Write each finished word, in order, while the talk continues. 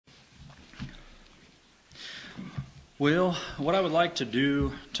Well, what I would like to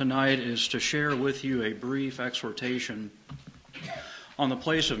do tonight is to share with you a brief exhortation on the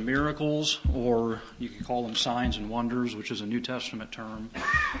place of miracles, or you could call them signs and wonders, which is a New Testament term,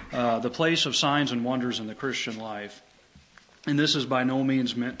 the place of signs and wonders in the Christian life. And this is by no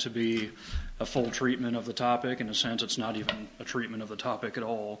means meant to be a full treatment of the topic. In a sense, it's not even a treatment of the topic at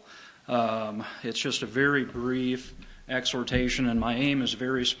all. It's just a very brief exhortation, and my aim is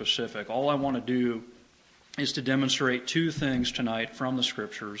very specific. All I want to do is to demonstrate two things tonight from the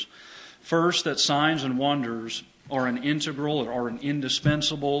Scriptures. First, that signs and wonders are an integral or an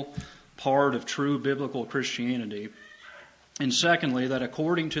indispensable part of true biblical Christianity. And secondly, that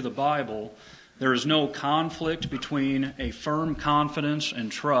according to the Bible, there is no conflict between a firm confidence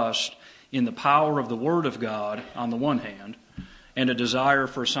and trust in the power of the Word of God on the one hand, and a desire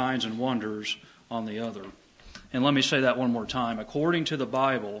for signs and wonders on the other. And let me say that one more time. According to the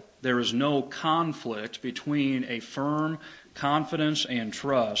Bible, there is no conflict between a firm confidence and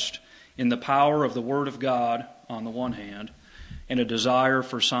trust in the power of the Word of God on the one hand, and a desire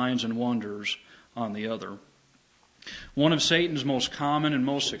for signs and wonders on the other. One of Satan's most common and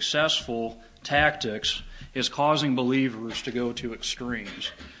most successful tactics is causing believers to go to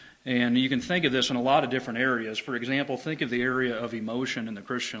extremes. And you can think of this in a lot of different areas. For example, think of the area of emotion in the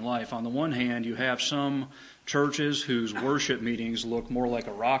Christian life. On the one hand, you have some churches whose worship meetings look more like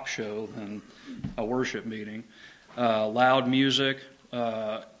a rock show than a worship meeting. Loud music,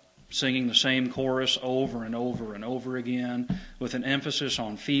 singing the same chorus over and over and over again, with an emphasis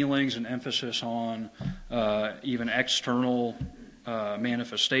on feelings, an emphasis on even external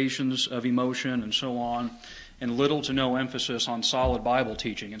manifestations of emotion and so on, and little to no emphasis on solid Bible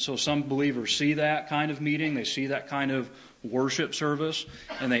teaching. And so some believers see that kind of meeting, they see that kind of worship service,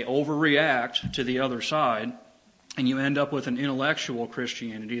 and they overreact to the other side, and you end up with an intellectual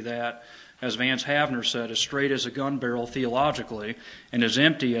Christianity that, as Vance Havner said, is straight as a gun barrel theologically and as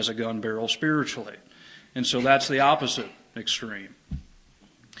empty as a gun barrel spiritually. And so that's the opposite extreme.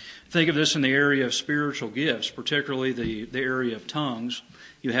 Think of this in the area of spiritual gifts, particularly the area of tongues.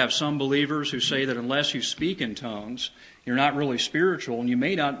 You have some believers who say that unless you speak in tongues, you're not really spiritual, and you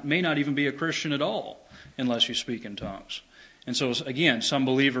may not even be a Christian at all unless you speak in tongues. And so, again, some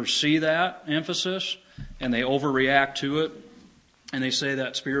believers see that emphasis, and they overreact to it, and they say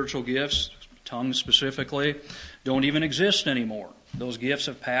that spiritual gifts, tongues specifically, don't even exist anymore. Those gifts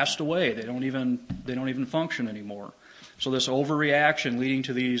have passed away. They don't even function anymore. So this overreaction leading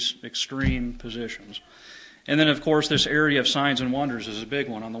to these extreme positions. And then, of course, this area of signs and wonders is a big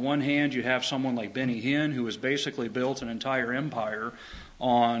one. On the one hand, you have someone like Benny Hinn, who has basically built an entire empire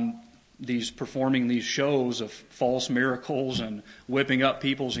on performing these shows of false miracles and whipping up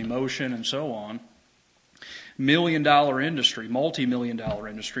people's emotion and so on. $1 million industry, multi-million-dollar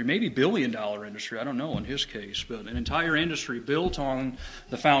industry, maybe billion-dollar industry, I don't know in his case, but an entire industry built on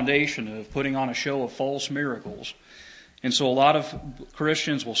the foundation of putting on a show of false miracles. And so a lot of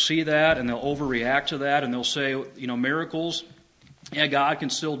Christians will see that, and they'll overreact to that, and they'll say, miracles, yeah, God can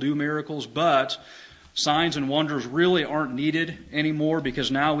still do miracles, but signs and wonders really aren't needed anymore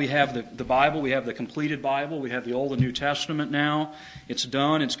because now we have the Bible, we have the completed Bible, we have the Old and New Testament now. It's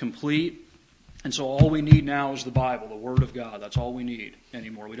done, it's complete. And so all we need now is the Bible, the Word of God. That's all we need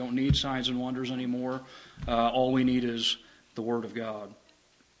anymore. We don't need signs and wonders anymore. All we need is the Word of God.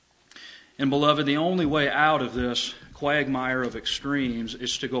 And beloved, the only way out of this quagmire of extremes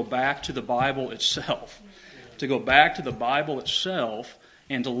is to go back to the Bible itself. To go back to the Bible itself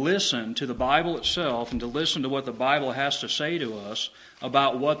and to listen to the Bible itself and to listen to what the Bible has to say to us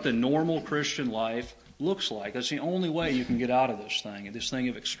about what the normal Christian life looks like. That's the only way you can get out of this thing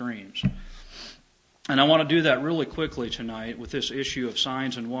of extremes. And I want to do that really quickly tonight with this issue of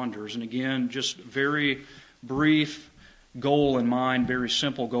signs and wonders. And again, just very brief goal in mind, very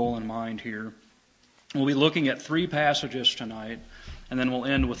simple goal in mind here. We'll be looking at 3 passages tonight, and then we'll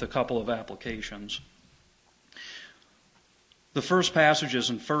end with a couple of applications. The first passage is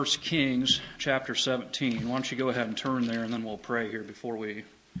in 1 Kings chapter 17. Why don't you go ahead and turn there, and then we'll pray here before we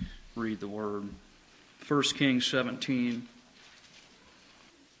read the Word. 1 Kings 17.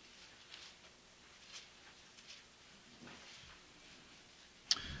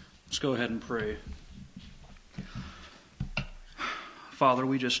 Let's go ahead and pray. Father,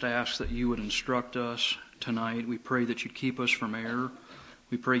 we just ask that you would instruct us tonight. We pray that you'd keep us from error.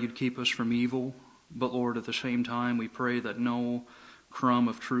 We pray you'd keep us from evil. But, Lord, at the same time, we pray that no crumb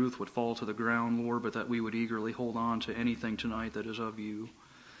of truth would fall to the ground, Lord, but that we would eagerly hold on to anything tonight that is of you.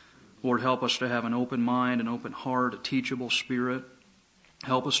 Lord, help us to have an open mind, an open heart, a teachable spirit.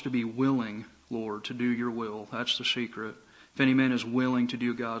 Help us to be willing, Lord, to do your will. That's the secret. If any man is willing to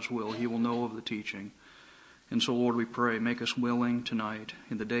do God's will, he will know of the teaching. And so, Lord, we pray, make us willing tonight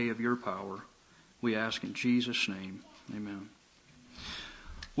in the day of your power. We ask in Jesus' name. Amen.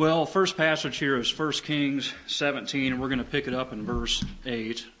 Well, first passage here is 1 Kings 17, and we're going to pick it up in verse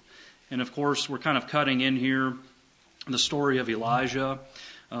 8. And of course, we're kind of cutting in here the story of Elijah.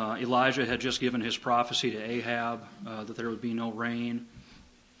 Elijah had just given his prophecy to Ahab that there would be no rain.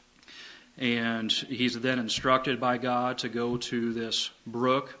 And he's then instructed by God to go to this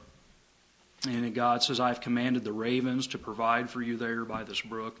brook. And God says, I've commanded the ravens to provide for you there by this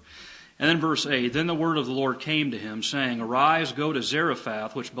brook. And then verse 8, then the word of the Lord came to him, saying, arise, go to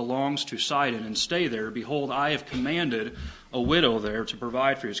Zarephath, which belongs to Sidon, and stay there. Behold, I have commanded a widow there to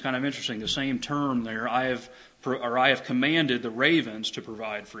provide for you. It's kind of interesting, the same term there. I have commanded the ravens to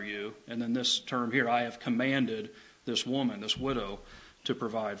provide for you. And then this term here, I have commanded this woman, this widow, to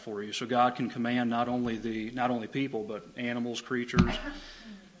provide for you. So God can command not only people, but animals, creatures,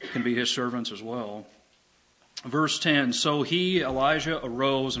 can be his servants as well. Verse 10, so he, Elijah,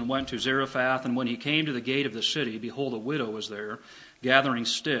 arose and went to Zarephath, and when he came to the gate of the city, behold, a widow was there, gathering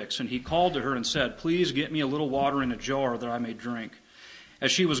sticks. And he called to her and said, please get me a little water in a jar that I may drink.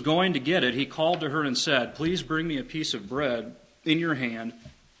 As she was going to get it, he called to her and said, please bring me a piece of bread in your hand.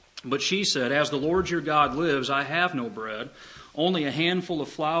 But she said, as the Lord your God lives, I have no bread, only a handful of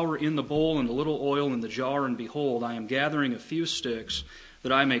flour in the bowl and a little oil in the jar, and behold, I am gathering a few sticks,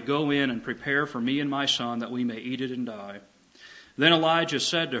 that I may go in and prepare for me and my son, that we may eat it and die. Then Elijah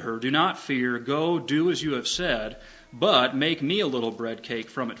said to her, do not fear, go do as you have said, but make me a little bread cake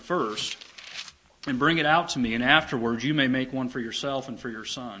from it first, and bring it out to me, and afterwards you may make one for yourself and for your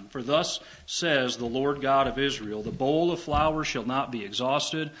son. For thus says the Lord God of Israel, the bowl of flour shall not be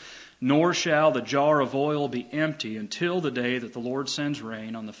exhausted, nor shall the jar of oil be empty, until the day that the Lord sends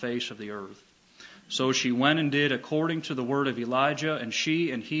rain on the face of the earth. So she went and did according to the word of Elijah, and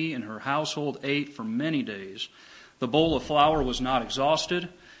she and he and her household ate for many days. The bowl of flour was not exhausted,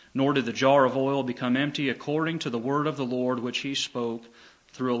 nor did the jar of oil become empty, according to the word of the Lord which he spoke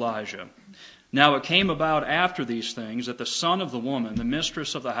through Elijah. Now it came about after these things that the son of the woman, the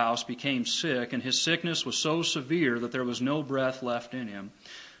mistress of the house, became sick, and his sickness was so severe that there was no breath left in him.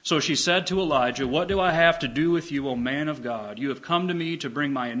 So she said to Elijah, what do I have to do with you, O man of God? You have come to me to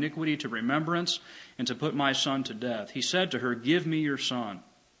bring my iniquity to remembrance and to put my son to death. He said to her, give me your son.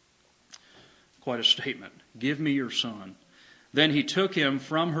 Quite a statement. Give me your son. Then he took him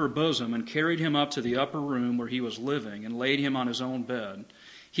from her bosom and carried him up to the upper room where he was living and laid him on his own bed.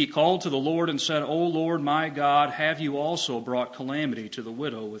 He called to the Lord and said, O Lord my God, have you also brought calamity to the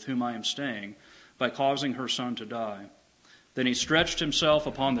widow with whom I am staying by causing her son to die? Then he stretched himself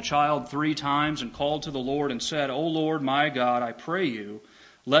upon the child 3 times and called to the Lord and said, O Lord my God, I pray you,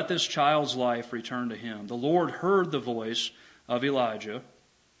 let this child's life return to him. The Lord heard the voice of Elijah,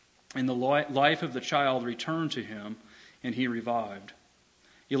 and the life of the child returned to him, and he revived.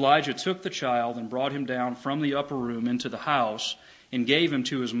 Elijah took the child and brought him down from the upper room into the house and gave him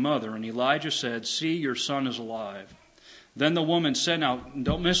to his mother. And Elijah said, see, your son is alive. Then the woman said, now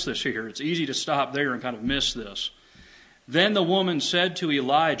don't miss this here. It's easy to stop there and kind of miss this. Then the woman said to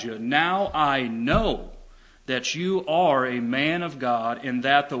Elijah, now I know that you are a man of God, and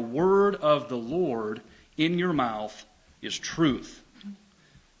that the word of the Lord in your mouth is truth.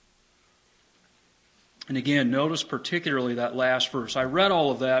 And again, notice particularly that last verse. I read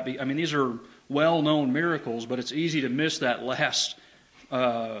all of that. These are well-known miracles, but it's easy to miss that last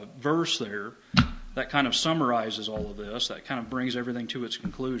verse there. That kind of summarizes all of this. That kind of brings everything to its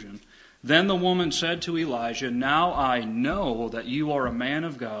conclusion. Then the woman said to Elijah, now I know that you are a man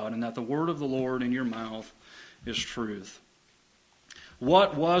of God, and that the word of the Lord in your mouth is truth.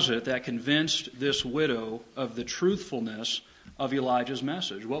 What was it that convinced this widow of the truthfulness of Elijah's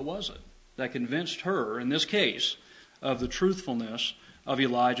message? What was it that convinced her, in this case, of the truthfulness of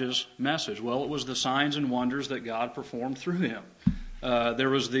Elijah's message? Well, it was the signs and wonders that God performed through him. There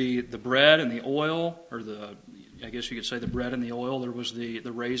was the bread and the oil, or I guess you could say the bread and the oil. There was the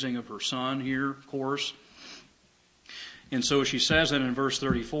raising of her son here, of course. And so she says that in verse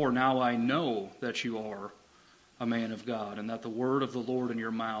 34, now I know that you are a man of God, and that the word of the Lord in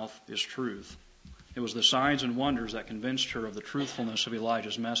your mouth is truth. It was the signs and wonders that convinced her of the truthfulness of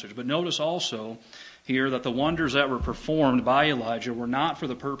Elijah's message. But notice also here that the wonders that were performed by Elijah were not for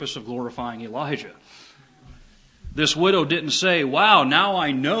the purpose of glorifying Elijah. This widow didn't say, wow, now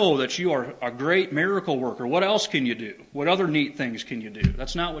I know that you are a great miracle worker. What else can you do? What other neat things can you do?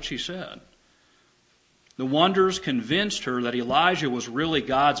 That's not what she said. The wonders convinced her that Elijah was really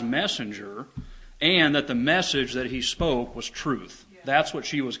God's messenger, and that the message that he spoke was truth. That's what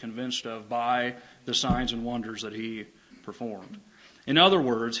she was convinced of by the signs and wonders that he performed. In other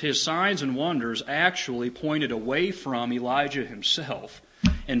words, his signs and wonders actually pointed away from Elijah himself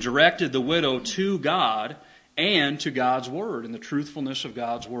and directed the widow to God and to God's Word and the truthfulness of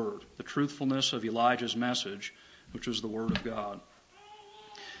God's Word, the truthfulness of Elijah's message, which was the Word of God.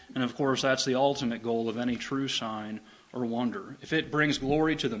 And of course, that's the ultimate goal of any true sign or wonder. If it brings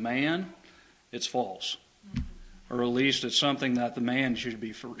glory to the man, it's false. Or at least it's something that the man should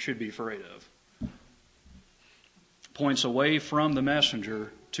be afraid of. Points away from the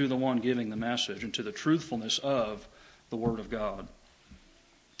messenger to the one giving the message and to the truthfulness of the Word of God.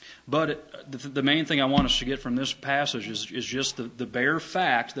 But the main thing I want us to get from this passage is just the bare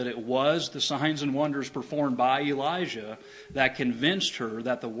fact that it was the signs and wonders performed by Elijah that convinced her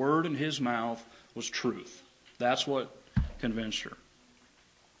that the word in his mouth was truth. That's what convinced her.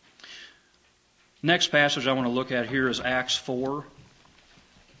 Next passage I want to look at here is Acts 4.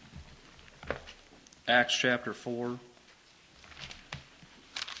 Acts chapter 4.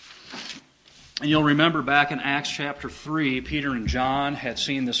 And you'll remember back in Acts chapter 3, Peter and John had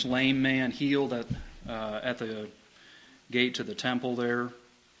seen this lame man healed at the gate to the temple there.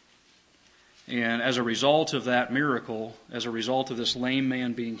 And as a result of that miracle, as a result of this lame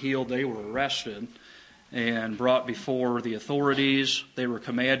man being healed, they were arrested and brought before the authorities. They were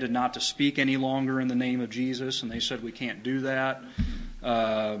commanded not to speak any longer in the name of Jesus, and they said, we can't do that.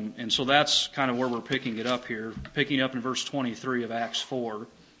 And so that's kind of where we're picking it up here, picking up in verse 23 of Acts 4.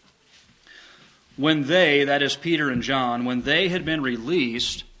 When they, that is Peter and John, when they had been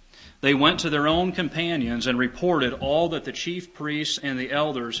released, they went to their own companions and reported all that the chief priests and the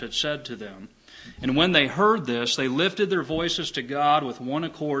elders had said to them. And when they heard this, they lifted their voices to God with one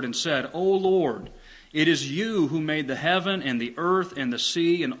accord and said, O Lord, it is you who made the heaven and the earth and the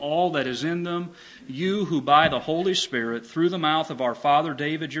sea and all that is in them, you who by the Holy Spirit, through the mouth of our father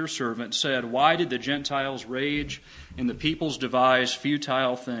David your servant, said, why did the Gentiles rage and the peoples devise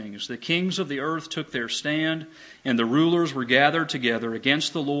futile things? The kings of the earth took their stand, and the rulers were gathered together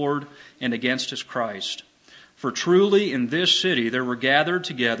against the Lord and against his Christ. For truly in this city there were gathered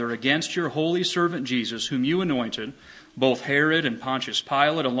together against your holy servant Jesus, whom you anointed, both Herod and Pontius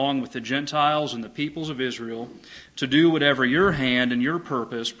Pilate, along with the Gentiles and the peoples of Israel, to do whatever your hand and your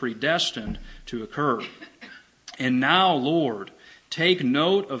purpose predestined to occur. And now, Lord, take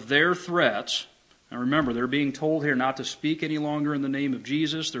note of their threats. Now remember, they're being told here not to speak any longer in the name of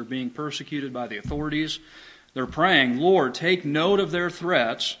Jesus. They're being persecuted by the authorities. They're praying, Lord, take note of their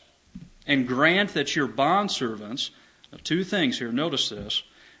threats and grant that your bondservants, two things here, notice this,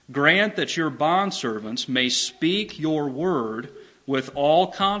 grant that your bondservants may speak your word with all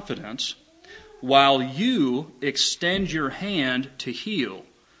confidence while you extend your hand to heal,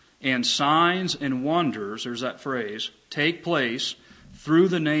 and signs and wonders, there's that phrase, take place through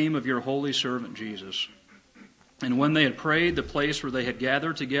the name of your holy servant Jesus. And when they had prayed, the place where they had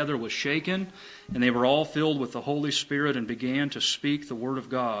gathered together was shaken, and they were all filled with the Holy Spirit and began to speak the word of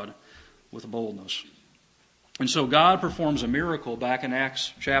God with boldness. And so God performs a miracle back in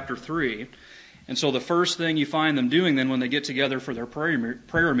Acts chapter 3. And so the first thing you find them doing then when they get together for their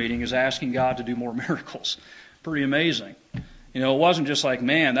prayer meeting is asking God to do more miracles. Pretty amazing. You know, it wasn't just like,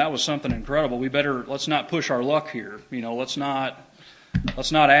 man, that was something incredible. Let's not push our luck here. You know, let's not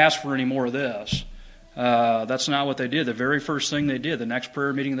ask for any more of this. That's not what they did. The very first thing they did, the next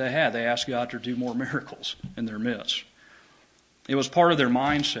prayer meeting they had, they asked God to do more miracles in their midst. It was part of their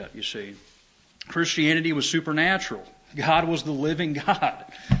mindset, you see. Christianity was supernatural. God was the living God.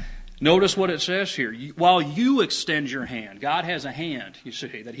 Notice what it says here. While you extend your hand, God has a hand, you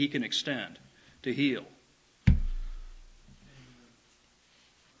see, that He can extend to heal.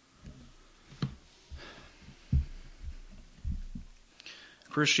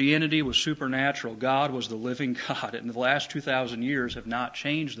 Christianity was supernatural. God was the living God. And the last 2,000 years have not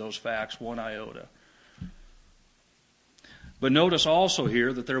changed those facts one iota. But notice also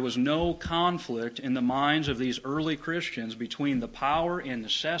here that there was no conflict in the minds of these early Christians between the power and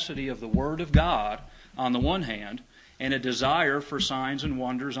necessity of the Word of God on the one hand and a desire for signs and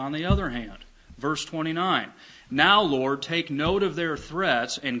wonders on the other hand. Verse 29, now, Lord, take note of their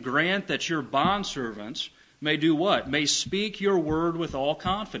threats and grant that your bondservants may do what? May speak your word with all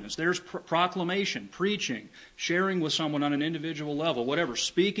confidence. There's proclamation, preaching, sharing with someone on an individual level, whatever.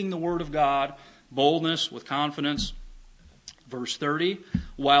 Speaking the word of God, boldness, with confidence. Verse 30,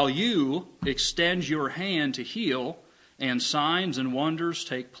 while you extend your hand to heal, and signs and wonders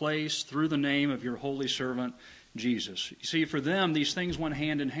take place through the name of your holy servant Jesus. You see, for them, these things went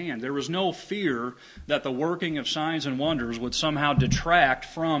hand in hand. There was no fear that the working of signs and wonders would somehow detract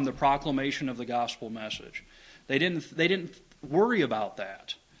from the proclamation of the gospel message. They didn't worry about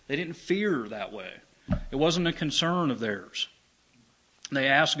that. They didn't fear that way. It wasn't a concern of theirs. They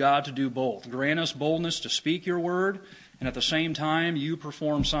ask God to do both. Grant us boldness to speak your word, and at the same time, you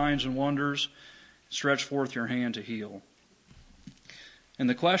perform signs and wonders. Stretch forth your hand to heal. And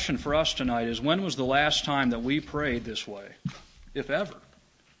the question for us tonight is, when was the last time that we prayed this way, if ever?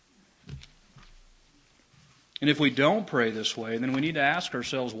 And if we don't pray this way, then we need to ask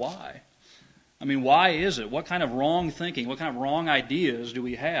ourselves why. I mean, why is it? What kind of wrong thinking, what kind of wrong ideas do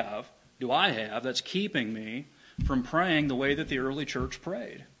I have that's keeping me from praying the way that the early church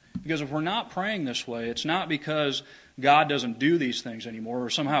prayed? Because if we're not praying this way, it's not because God doesn't do these things anymore or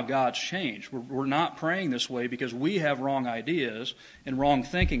somehow God's changed. We're not praying this way because we have wrong ideas and wrong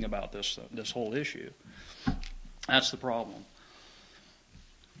thinking about this whole issue. That's the problem.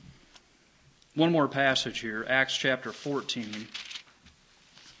 One more passage here, Acts chapter 14.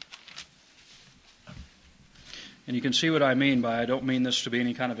 And you can see what I mean by I don't mean this to be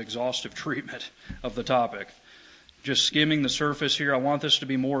any kind of exhaustive treatment of the topic. Just skimming the surface here, I want this to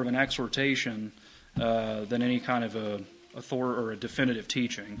be more of an exhortation than any kind of a definitive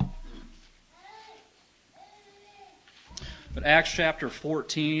teaching. But Acts chapter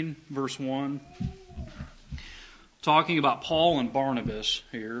 14, verse 1, talking about Paul and Barnabas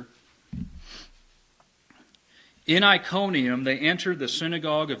here. In Iconium they entered the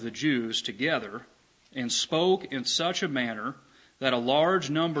synagogue of the Jews together and spoke in such a manner that a large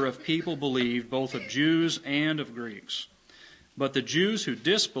number of people believed, both of Jews and of Greeks. But the Jews who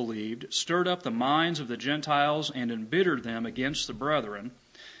disbelieved stirred up the minds of the Gentiles and embittered them against the brethren.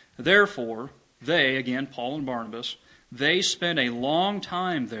 Therefore, they, again, Paul and Barnabas, they spent a long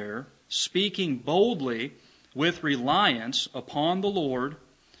time there, speaking boldly with reliance upon the Lord,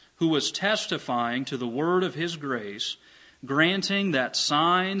 who was testifying to the word of his grace, granting that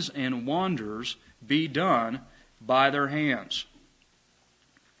signs and wonders be done by their hands.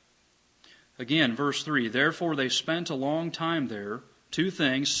 Again, verse 3, therefore they spent a long time there, two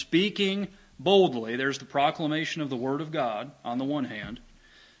things, speaking boldly, there's the proclamation of the Word of God on the one hand,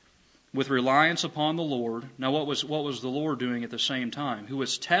 with reliance upon the Lord. Now what was the Lord doing at the same time? Who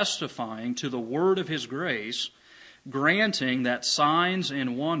was testifying to the word of his grace, granting that signs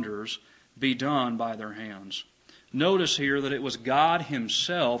and wonders be done by their hands. Notice here that it was God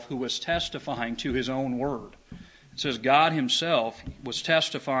himself who was testifying to his own word. It says God himself was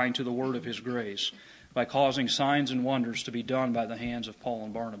testifying to the word of his grace by causing signs and wonders to be done by the hands of Paul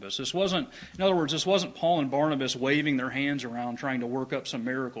and Barnabas. This wasn't Paul and Barnabas waving their hands around trying to work up some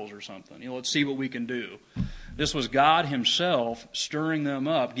miracles or something. Let's see what we can do. This was God himself stirring them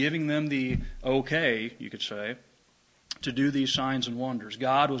up, giving them the okay, you could say, to do these signs and wonders.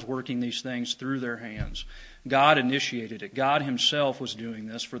 God was working these things through their hands. God initiated it. God himself was doing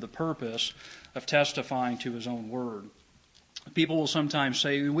this for the purpose of testifying to his own word. People will sometimes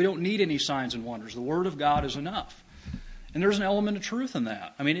say, we don't need any signs and wonders. The word of God is enough. And there's an element of truth in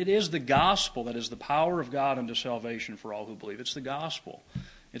that. I mean, it is the gospel that is the power of God unto salvation for all who believe. It's the gospel.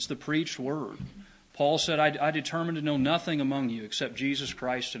 It's the preached word. Paul said, I determined to know nothing among you except Jesus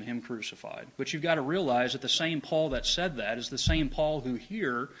Christ and him crucified. But you've got to realize that the same Paul that said that is the same Paul who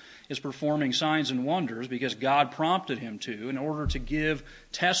here is performing signs and wonders because God prompted him to in order to give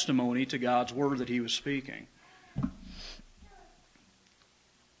testimony to God's word that he was speaking.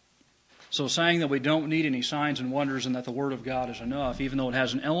 So saying that we don't need any signs and wonders and that the Word of God is enough, even though it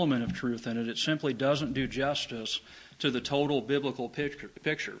has an element of truth in it, it simply doesn't do justice to the total biblical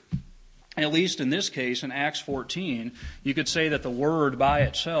picture. At least in this case, in Acts 14, you could say that the Word by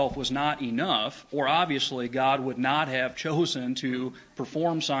itself was not enough, or obviously God would not have chosen to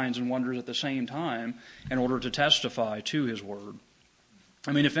perform signs and wonders at the same time in order to testify to His Word.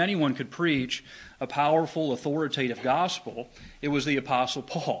 I mean, if anyone could preach a powerful, authoritative gospel, it was the Apostle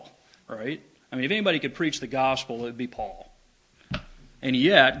Paul. Right? I mean, if anybody could preach the gospel, it would be Paul. And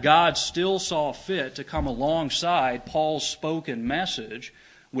yet, God still saw fit to come alongside Paul's spoken message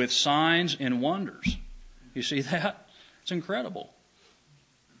with signs and wonders. You see that? It's incredible.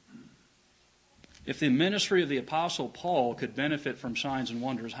 If the ministry of the Apostle Paul could benefit from signs and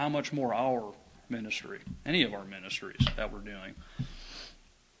wonders, how much more our ministry, any of our ministries that we're doing?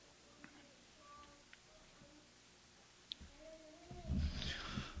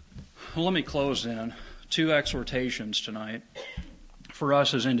 Well, let me close then. Two exhortations tonight for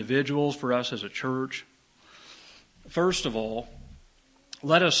us as individuals, for us as a church. First of all,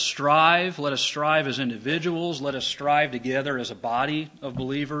 let us strive as individuals, let us strive together as a body of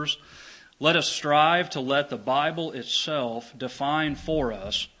believers. Let us strive to let the Bible itself define for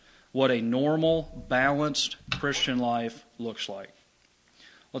us what a normal, balanced Christian life looks like.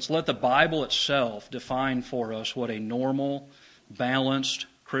 Let's let the Bible itself define for us what a normal, balanced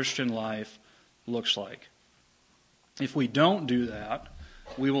Christian life looks like. If we don't do that,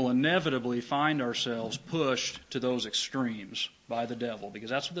 we will inevitably find ourselves pushed to those extremes by the devil, because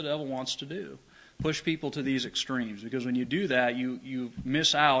that's what the devil wants to do. Push people to these extremes, because when you do that, you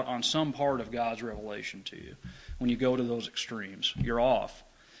miss out on some part of God's revelation to you. When you go to those extremes, you're off,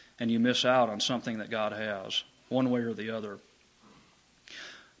 and you miss out on something that God has, one way or the other.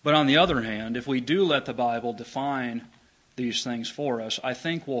 But on the other hand, if we do let the Bible define these things for us, I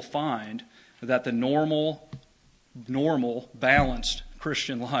think we'll find that the normal, balanced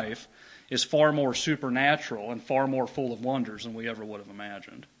Christian life is far more supernatural and far more full of wonders than we ever would have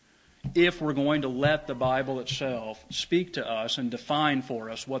imagined. If we're going to let the Bible itself speak to us and define for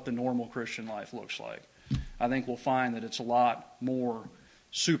us what the normal Christian life looks like, I think we'll find that it's a lot more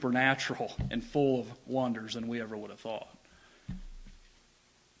supernatural and full of wonders than we ever would have thought.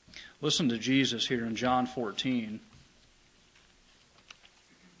 Listen to Jesus here in John 14.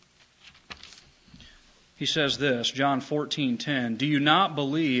 He says this, John 14:10, "Do you not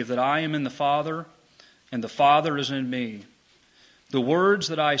believe that I am in the Father, and the Father is in me? The words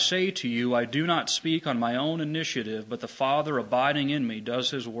that I say to you I do not speak on my own initiative, but the Father abiding in me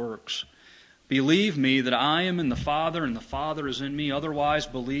does His works. Believe me that I am in the Father, and the Father is in me. Otherwise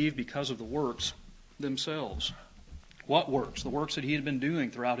believe because of the works themselves." What works? The works that He had been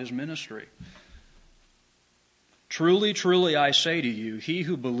doing throughout His ministry. "Truly, truly, I say to you, he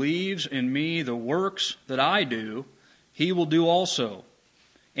who believes in me, the works that I do, he will do also.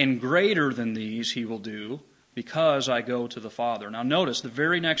 And greater than these he will do, because I go to the Father." Now notice the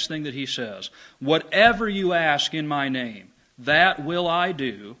very next thing that He says. "Whatever you ask in my name, that will I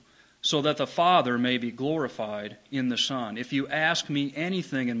do, so that the Father may be glorified in the Son. If you ask me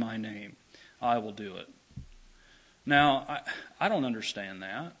anything in my name, I will do it." Now, I don't understand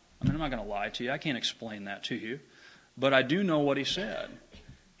that. I mean, I'm not going to lie to you. I can't explain that to you. But I do know what He said.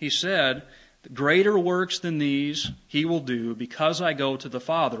 He said, "Greater works than these He will do, because I go to the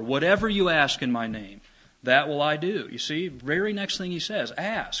Father. Whatever you ask in my name, that will I do." You see, very next thing He says,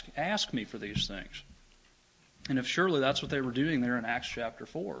 ask me for these things. And if surely that's what they were doing there in Acts chapter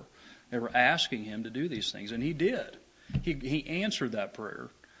 4. They were asking Him to do these things, and He did. He answered that prayer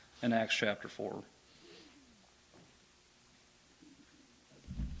in Acts chapter 4.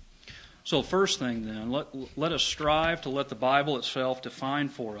 So first thing then, let us strive to let the Bible itself define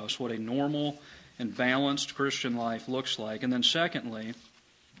for us what a normal and balanced Christian life looks like. And then secondly,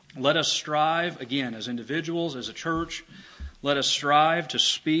 let us strive, again, as individuals, as a church, let us strive to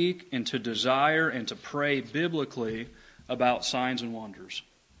speak and to desire and to pray biblically about signs and wonders.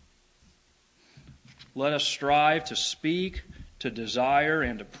 Let us strive to speak, to desire,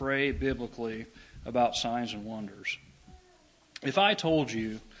 and to pray biblically about signs and wonders. If I told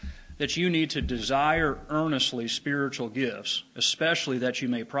you that you need to desire earnestly spiritual gifts, especially that you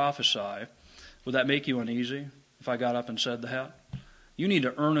may prophesy, would that make you uneasy if I got up and said that? You need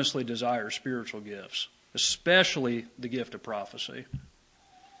to earnestly desire spiritual gifts, especially the gift of prophecy.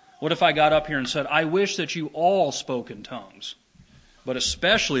 What if I got up here and said, "I wish that you all spoke in tongues, but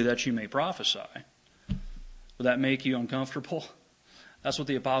especially that you may prophesy"? Would that make you uncomfortable? That's what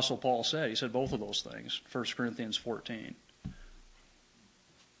the Apostle Paul said. He said both of those things, 1 Corinthians 14.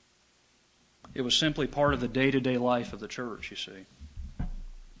 It was simply part of the day-to-day life of the church, you see.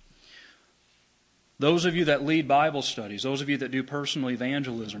 Those of you that lead Bible studies, those of you that do personal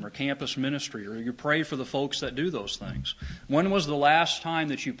evangelism or campus ministry, or you pray for the folks that do those things, when was the last time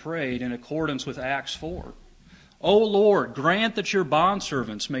that you prayed in accordance with Acts 4? "O Lord, grant that your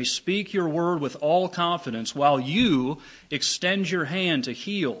bondservants may speak your word with all confidence, while you extend your hand to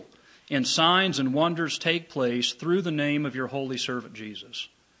heal, and signs and wonders take place through the name of your holy servant Jesus."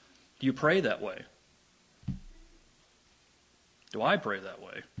 Do you pray that way? Do I pray that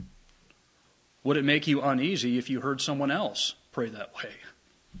way? Would it make you uneasy if you heard someone else pray that way?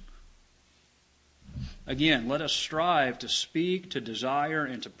 Again, let us strive to speak, to desire,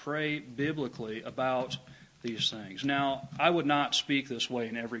 and to pray biblically about these things. Now, I would not speak this way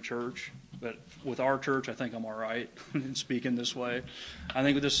in every church, but with our church, I think I'm all right in speaking this way. I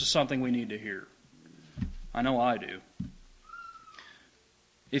think this is something we need to hear. I know I do.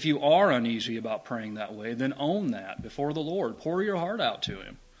 If you are uneasy about praying that way, then own that before the Lord. Pour your heart out to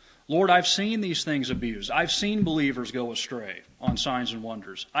Him. "Lord, I've seen these things abused. I've seen believers go astray on signs and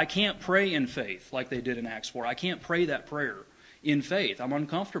wonders. I can't pray in faith like they did in Acts 4. I can't pray that prayer in faith. I'm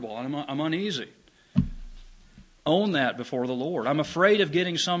uncomfortable. I'm uneasy." Own that before the Lord. "I'm afraid of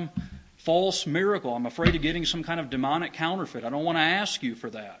getting some false miracle. I'm afraid of getting some kind of demonic counterfeit. I don't want to ask you for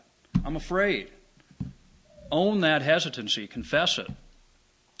that. I'm afraid." Own that hesitancy. Confess it.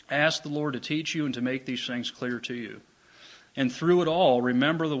 Ask the Lord to teach you and to make these things clear to you. And through it all,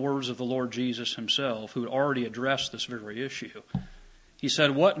 remember the words of the Lord Jesus Himself, who had already addressed this very issue. He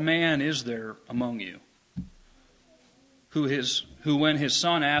said, "What man is there among you who when his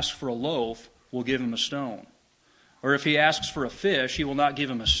son asks for a loaf will give him a stone? Or if he asks for a fish, he will not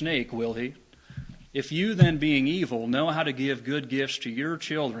give him a snake, will he? If you then, being evil, know how to give good gifts to your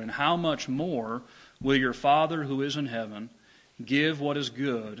children, how much more will your Father who is in heaven give what is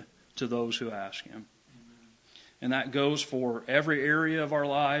good to those who ask him?" And that goes for every area of our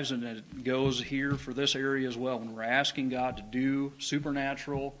lives, and it goes here for this area as well. When we're asking God to do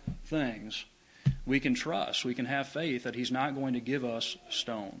supernatural things, we can trust, we can have faith that He's not going to give us a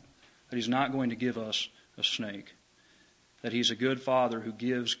stone, that He's not going to give us a snake, that He's a good Father who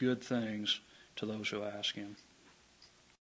gives good things to those who ask Him.